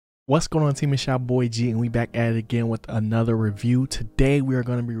What's going on, team? It's your boy G, and we back at it again with another review. Today we are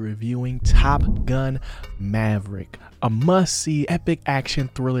going to be reviewing Top Gun Maverick, a must-see epic action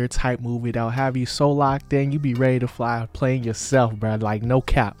thriller type movie that'll have you so locked in you be ready to fly playing yourself, bro. Like, no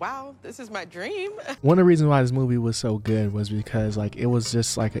cap. Wow, this is my dream. One of the reasons why this movie was so good was because it was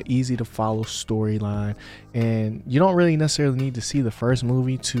just like an easy to follow storyline, and you don't really necessarily need to see the first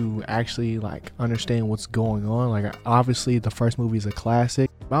movie to actually understand what's going on. Obviously the first movie is a classic,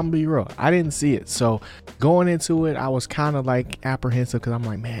 but I'm gonna be real, I didn't see it, so going into it I was kind of apprehensive because I'm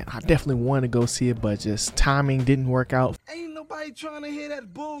like, man, I definitely want to go see it, but just timing didn't work out. Ain't nobody trying to hear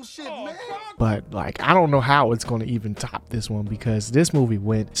that bullshit, man. But I don't know how it's going to even top this one, because this movie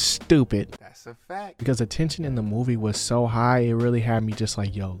went stupid. That's a fact. Because the tension in the movie was so high, it really had me just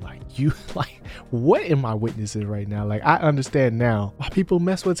what am I witnessing right now? I understand now why people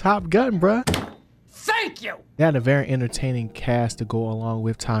mess with Top Gun, bruh. Thank you. They had a very entertaining cast to go along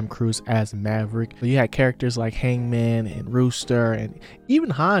with Tom Cruise as Maverick. You had characters like Hangman and Rooster and even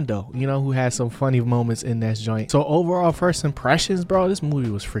Hondo, who had some funny moments in that joint. So overall first impressions, bro, this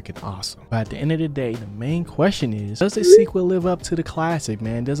movie was freaking awesome. But at the end of the day, the main question is, does the sequel live up to the classic,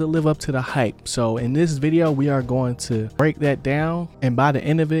 man? Does it live up to the hype? So in this video, we are going to break that down, and by the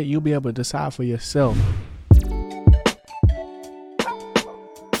end of it, you'll be able to decide for yourself.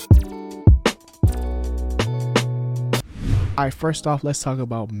 Alright, first off, let's talk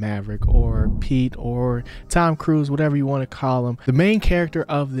about Maverick, or Pete, or Tom Cruise, whatever you want to call him. The main character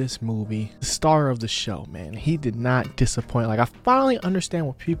of this movie, the star of the show, man, he did not disappoint. I finally understand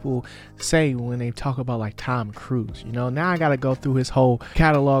what people say when they talk about Tom Cruise. Now I gotta go through his whole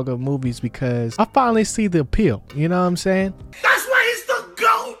catalog of movies because I finally see the appeal. You know what I'm saying? That's why he's the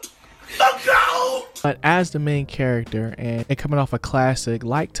GOAT! The GOAT! But as the main character and coming off a classic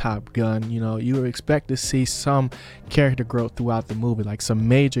like Top Gun, you would expect to see some character growth throughout the movie, some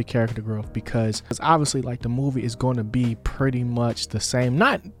major character growth, because obviously the movie is going to be pretty much the same,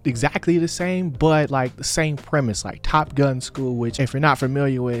 not exactly the same, but the same premise, Top Gun school, which if you're not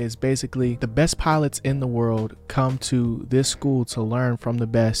familiar with, is basically the best pilots in the world come to this school to learn from the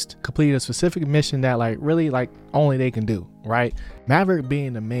best, complete a specific mission that really only they can do, right? Maverick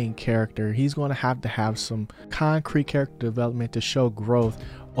being the main character, he's going to have some concrete character development to show growth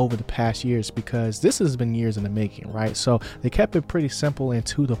over the past years, because this has been years in the making, right? So they kept it pretty simple and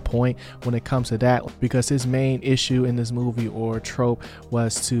to the point when it comes to that, because his main issue in this movie or trope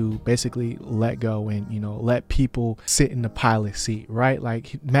was to basically let go and let people sit in the pilot seat, right?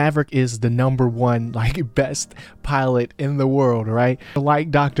 Maverick is the number one best pilot in the world, right?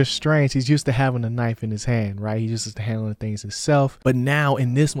 Like Doctor Strange, he's used to having a knife in his hand, right? He's used to handling things himself, but now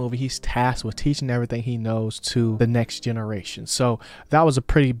in this movie he's tasked with teaching everything he knows to the next generation. So that was a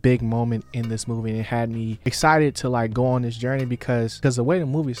pretty big moment in this movie, and it had me excited to go on this journey, because the way the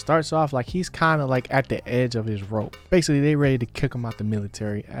movie starts off, he's kind of at the edge of his rope. Basically they ready to kick him out the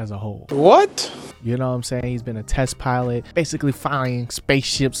military as a whole. What? You know what I'm saying? He's been a test pilot, basically flying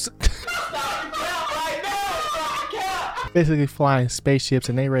spaceships. Basically flying spaceships,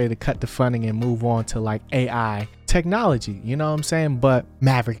 and they ready to cut the funding and move on to AI technology, you know what I'm saying? But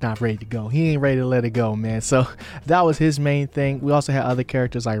Maverick not ready to go. He ain't ready to let it go, man. So that was his main thing. We also had other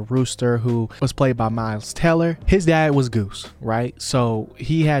characters like Rooster, who was played by Miles Teller. His dad was Goose, right? So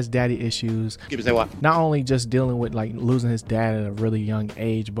he has daddy issues. Not only just dealing with losing his dad at a really young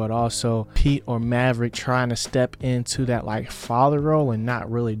age, but also Pete or Maverick trying to step into that father role and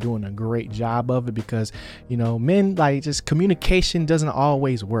not really doing a great job of it, because men just communication doesn't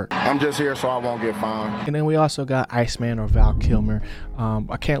always work. I'm just here so I won't get fined. And then we also got Iceman, or Val Kilmer.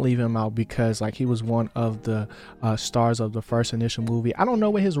 I can't leave him out because he was one of the stars of the first initial movie. I don't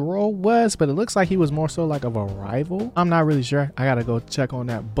know what his role was, but it looks like he was more so of a rival. I'm not really sure. I gotta go check on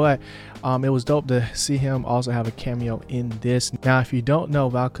that, but it was dope to see him also have a cameo in this. Now, if you don't know,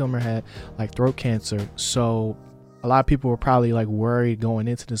 Val Kilmer had throat cancer, so a lot of people were probably worried going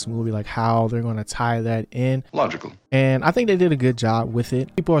into this movie how they're going to tie that in. Logical. And I think they did a good job with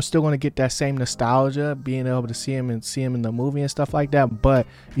it. People are still going to get that same nostalgia, being able to see him in the movie and stuff like that. But,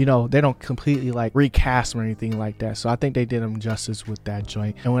 they don't completely recast him or anything like that. So I think they did him justice with that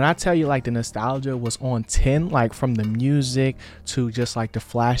joint. And when I tell you the nostalgia was on 10, from the music to just the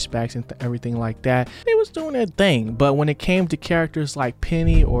flashbacks and everything like that, they was doing their thing. But when it came to characters like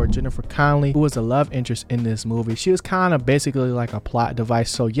Penny or Jennifer Connelly, who was the love interest in this movie, she was kind of basically a plot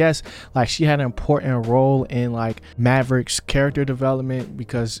device. So yes, she had an important role in Maverick's character development,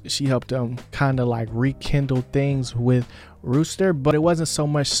 because she helped them kind of rekindle things with Rooster, but it wasn't so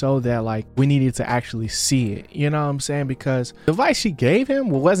much so that we needed to actually see it, you know what I'm saying? Because the advice she gave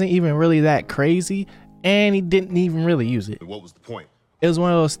him wasn't even really that crazy, and he didn't even really use it. What was the point? It was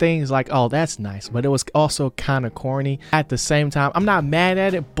one of those things like, oh, that's nice, but it was also kind of corny at the same time. I'm not mad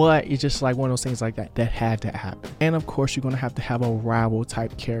at it, but it's just like one of those things like that had to happen. And of course, you're gonna have to have a rival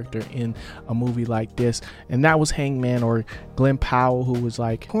type character in a movie like this, and that was Hangman or Glenn Powell, who was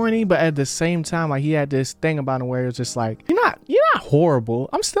like corny, but at the same time, like he had this thing about him where it's just like, you're not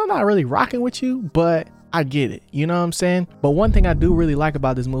horrible. I'm still not really rocking with you, but I get it, you know what I'm saying? But one thing I do really like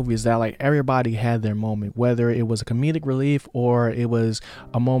about this movie is that like everybody had their moment, whether it was a comedic relief or it was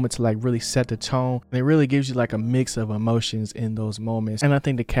a moment to like really set the tone. And it really gives you like a mix of emotions in those moments, and I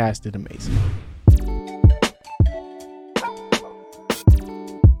think the cast did amazing.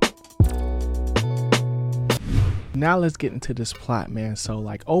 Now let's get into this plot, man. So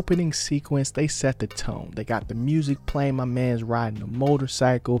like opening sequence, they set the tone. They got the music playing, my man's riding a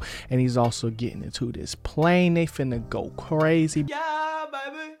motorcycle, and he's also getting into this plane. They finna go crazy. Yeah,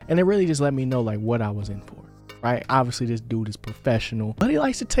 baby. And it really just let me know like what I was in for. Right, obviously this dude is professional, but he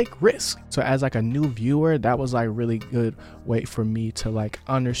likes to take risks. So as like a new viewer, that was like really good way for me to like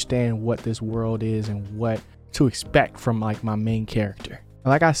understand what this world is and what to expect from like my main character.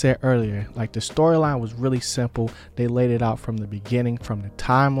 Like I said earlier, like the storyline was really simple. They laid it out from the beginning, from the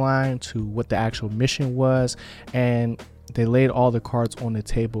timeline to what the actual mission was, and they laid all the cards on the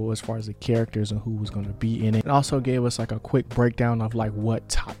table as far as the characters and who was going to be in it. It also gave us like a quick breakdown of like what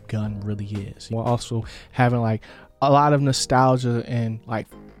Top Gun really is, while also having like a lot of nostalgia and like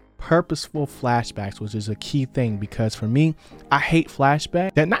purposeful flashbacks, which is a key thing, because for me, I hate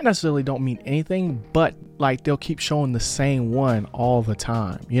flashbacks that not necessarily don't mean anything, but like they'll keep showing the same one all the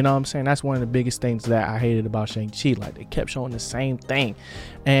time. You know what I'm saying? That's one of the biggest things that I hated about Shang-Chi. Like they kept showing the same thing,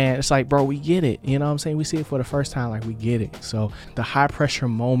 and it's like, bro, we get it. You know what I'm saying? We see it for the first time, like we get it. So the high pressure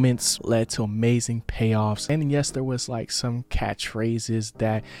moments led to amazing payoffs, and yes, there was like some catchphrases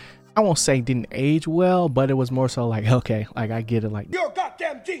that I won't say didn't age well, but it was more so like, okay, like I get it, like You're a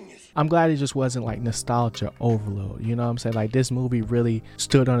goddamn genius. I'm glad it just wasn't like nostalgia overload. You know what I'm saying? Like this movie really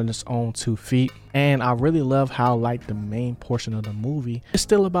stood on its own 2 feet, and I really love how like the main portion of the movie is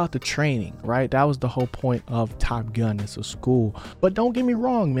still about the training, right? That was the whole point of Top Gun. It's a school, but don't get me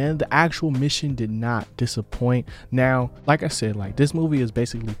wrong, man, the actual mission did not disappoint. Now, like I said, like this movie is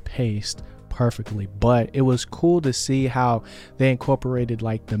basically paced perfectly, but it was cool to see how they incorporated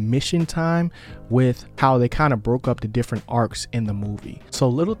like the mission time with how they kind of broke up the different arcs in the movie. So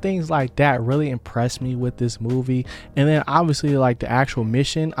little things like that really impressed me with this movie. And then obviously like the actual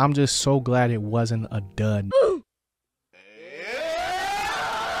mission, I'm just so glad it wasn't a dud.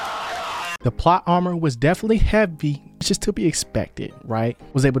 The plot armor was definitely heavy, just to be expected, right?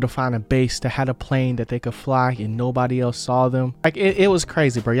 Was able to find a base that had a plane that they could fly and nobody else saw them. Like it was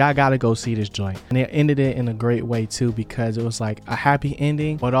crazy, bro. Y'all gotta go see this joint. And they ended it in a great way too, because it was like a happy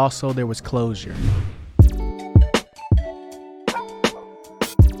ending, but also there was closure.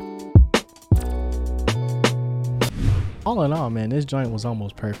 All in all, man, this joint was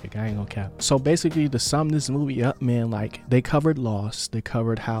almost perfect. I ain't gonna cap. So basically, to sum this movie up, man, like they covered loss, they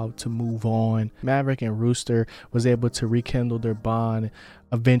covered how to move on. Maverick and Rooster was able to rekindle their bond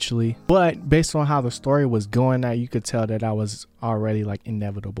eventually, but based on how the story was going, that you could tell that that was already like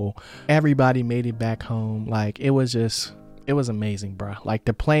inevitable. Everybody made it back home. Like it was amazing, bro. Like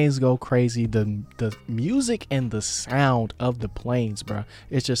the planes go crazy, the music and the sound of the planes, bro.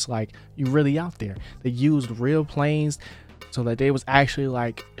 It's just like you really out there. They used real planes so that they was actually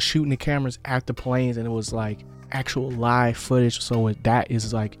like shooting the cameras at the planes, and it was like actual live footage. So that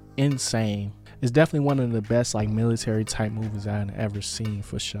is like insane. It's definitely one of the best like military type movies I've ever seen,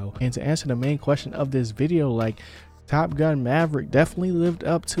 for sure. And to answer the main question of this video, like Top Gun Maverick definitely lived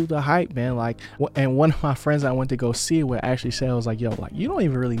up to the hype, man. Like, and one of my friends I went to go see it with actually said, I was like, yo, like you don't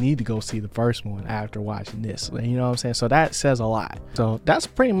even really need to go see the first one after watching this. You know what I'm saying? So that says a lot. So that's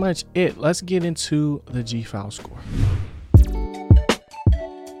pretty much it. Let's get into the G-File score.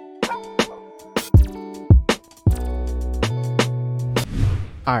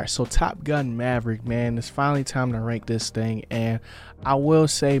 All right, so Top Gun Maverick, man, it's finally time to rank this thing. And I will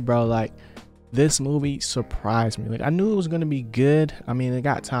say, bro, like this movie surprised me. Like I knew it was going to be good. I mean, it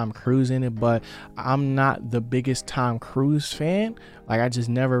got Tom Cruise in it, but I'm not the biggest Tom Cruise fan. Like I just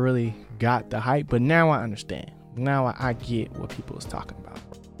never really got the hype, but now I understand. Now I get what people was talking about,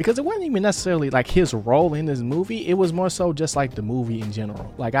 because it wasn't even necessarily like his role in this movie. It was more so just like the movie in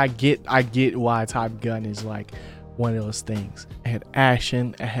general. Like I get why Top Gun is like one of those things. It had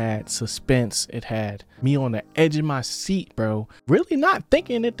action, it had suspense, it had me on the edge of my seat, bro. Really not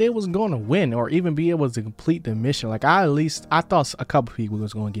thinking that they was going to win or even be able to complete the mission. Like I thought a couple people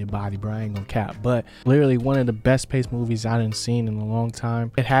was going to get body, bro. I ain't gonna cap. But literally one of the best paced movies I done seen in a long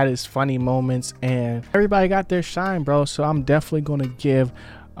time. It had its funny moments and everybody got their shine, bro. So I'm definitely going to give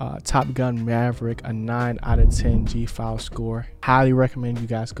Top Gun Maverick a 9 out of 10 G-File score. Highly recommend you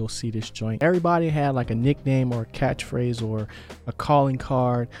guys go see this joint. Everybody had like a nickname or a catchphrase or a calling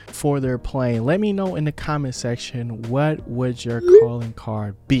card for their plane. Let me know in the comment section, what would your calling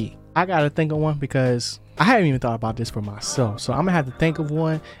card be? I gotta think of one because I haven't even thought about this for myself. So I'm gonna have to think of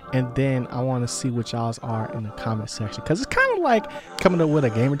one, and then I want to see what y'all's are in the comment section, because it's kind of like coming up with a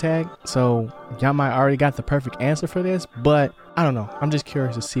gamer tag. So y'all might already got the perfect answer for this, but I don't know. I'm just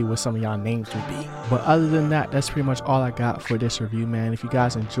curious to see what some of y'all names would be. But other than that, that's pretty much all I got for this review, man. If you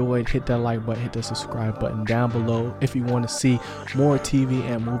guys enjoyed, hit that like button, hit the subscribe button down below if you want to see more TV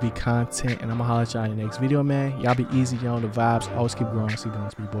and movie content. And I'm gonna holler at y'all in the next video, man. Y'all be easy, y'all on the vibes. Always keep growing. See you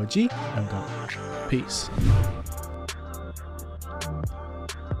guys, be boy G. I'm gone. Peace.